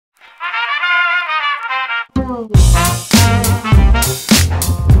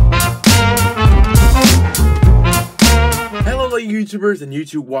YouTubers and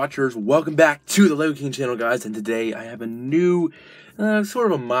YouTube watchers, welcome back to the Lego King channel, guys. And today I have a new, sort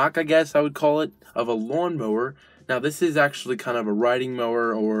of a mock, I guess I would call it, of a lawnmower. Now this is actually kind of a riding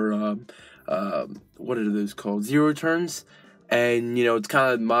mower, or what are those called? Zero turns. And you know, it's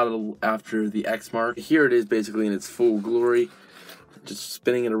kind of modeled after the eXmark. Here it is, basically in its full glory. Just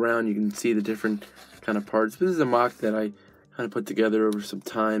spinning it around, you can see the different kind of parts. This is a mock that I kind of put together over some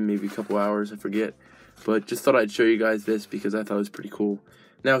time, maybe a couple hours, I forget. But just thought I'd show you guys this because I thought it was pretty cool.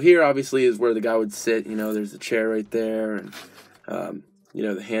 Now here obviously is where the guy would sit. You know, there's a chair right there, and you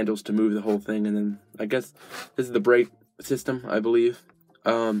know, the handles to move the whole thing. And then I guess this is the brake system, I believe.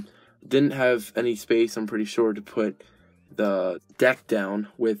 Didn't have any space, I'm pretty sure, to put the deck down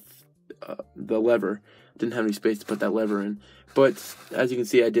with the lever. Didn't have any space to put that lever in. But as you can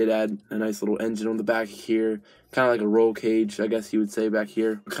see, I did add a nice little engine on the back here, kind of like a roll cage, I guess you would say, back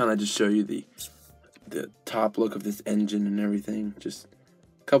here. Kind of just show you the top look of this engine and everything. Just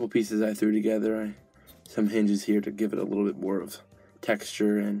a couple pieces I threw together. Some hinges here to give it a little bit more of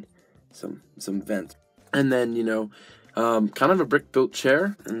texture and some vents. And then, you know, kind of a brick built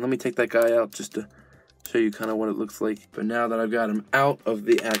chair. And let me take that guy out just to show you kind of what it looks like. But now that I've got him out of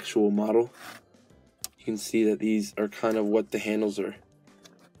the actual model, you can see that these are kind of what the handles are,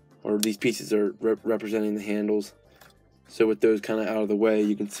 or these pieces are representing the handles. So with those kind of out of the way,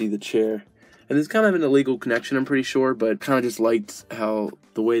 you can see the chair. And it's kind of an illegal connection, I'm pretty sure, but kind of just liked how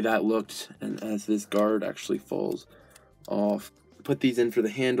the way that looked, and as this guard actually falls off. Put these in for the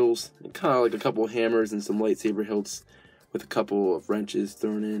handles, kind of like a couple of hammers and some lightsaber hilts with a couple of wrenches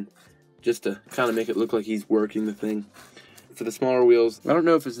thrown in, just to kind of make it look like he's working the thing. For the smaller wheels, I don't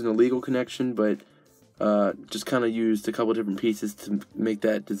know if it's an illegal connection, but just kind of used a couple different pieces to make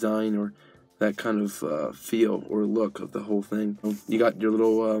that design or that kind of feel or look of the whole thing. You got your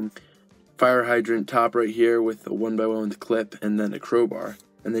little fire hydrant top right here with a 1x1 clip and then a crowbar,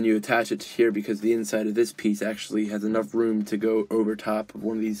 and then you attach it to here because the inside of this piece actually has enough room to go over top of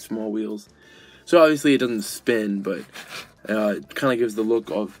one of these small wheels. So obviously it doesn't spin, but it kind of gives the look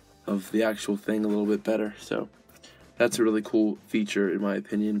of the actual thing a little bit better. So that's a really cool feature, in my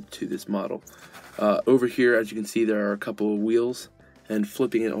opinion, to this model. Over here, as you can see, there are a couple of wheels, and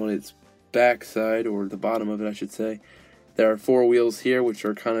flipping it on its back side, or the bottom of it I should say, there are 4 wheels here, which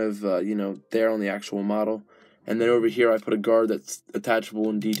are kind of, you know, there on the actual model. And then over here, I put a guard that's attachable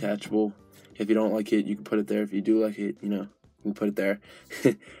and detachable. If you don't like it, you can put it there. If you do like it, you know, you can put it there.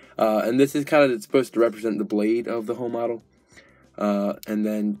 And this is kind of, it's supposed to represent the blade of the whole model. And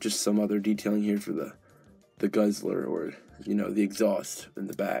then just some other detailing here for the guzzler, or, you know, the exhaust in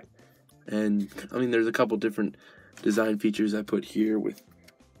the back. And, I mean, there's a couple different design features I put here with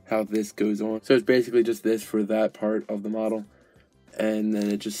how this goes on. So it's basically just this for that part of the model, and then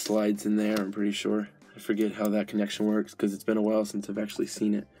it just slides in there, I'm pretty sure. I forget how that connection works because it's been a while since I've actually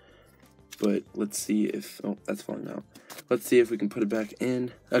seen it. But let's see if, oh, that's falling out. Let's see if we can put it back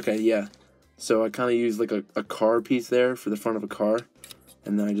in. Okay, yeah. So I kind of use like a car piece there for the front of a car,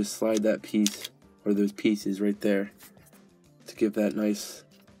 and then I just slide that piece, or those pieces right there, to give that nice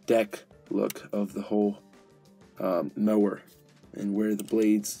deck look of the whole mower and where the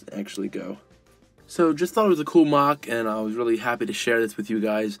blades actually go. So just thought it was a cool mock, and I was really happy to share this with you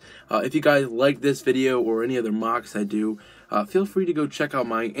guys. If you guys like this video or any other mocks I do, feel free to go check out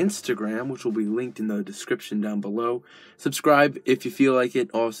my Instagram, which will be linked in the description down below. Subscribe if you feel like it.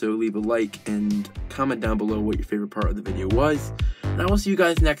 Also leave a like and comment down below what your favorite part of the video was. And I will see you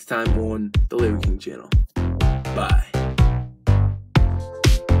guys next time on the Lego King channel. Bye.